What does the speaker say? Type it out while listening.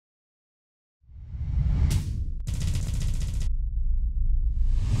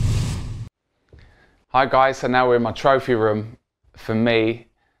Hi guys, so now we're in my trophy room. For me,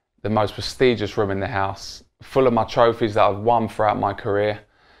 the most prestigious room in the house, full of my trophies that I've won throughout my career,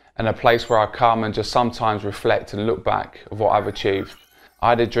 and a place where I come and just sometimes reflect and look back of what I've achieved.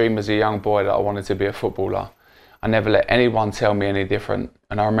 I had a dream as a young boy that I wanted to be a footballer. I never let anyone tell me any different,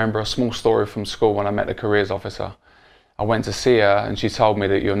 and I remember a small story from school when I met the careers officer. I went to see her and she told me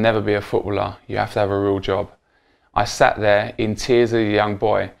that you'll never be a footballer, you have to have a real job. I sat there in tears as a young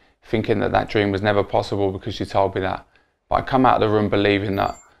boy, thinking that that dream was never possible because she told me that. But I come out of the room believing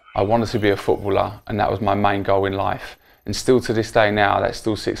that I wanted to be a footballer and that was my main goal in life. And still to this day now, that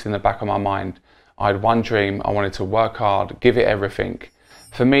still sits in the back of my mind. I had one dream, I wanted to work hard, give it everything.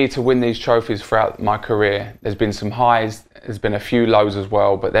 For me to win these trophies throughout my career, there's been some highs, there's been a few lows as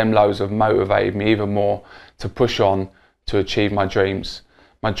well, but them lows have motivated me even more to push on to achieve my dreams.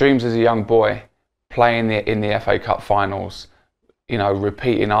 My dreams as a young boy, playing in the FA Cup finals, you know,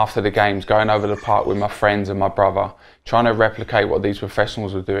 repeating after the games, going over the park with my friends and my brother, trying to replicate what these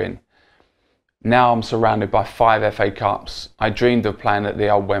professionals were doing. Now I'm surrounded by 5 FA Cups. I dreamed of playing at the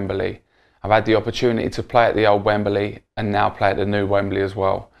old Wembley. I've had the opportunity to play at the old Wembley and now play at the new Wembley as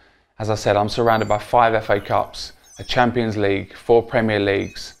well. As I said, I'm surrounded by 5 FA Cups, a Champions League, 4 Premier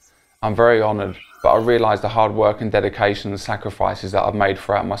Leagues. I'm very honoured, but I realise the hard work and dedication and sacrifices that I've made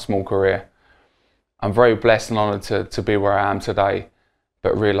throughout my small career. I'm very blessed and honoured to be where I am today,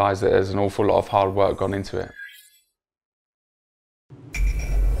 but realise that there's an awful lot of hard work gone into it.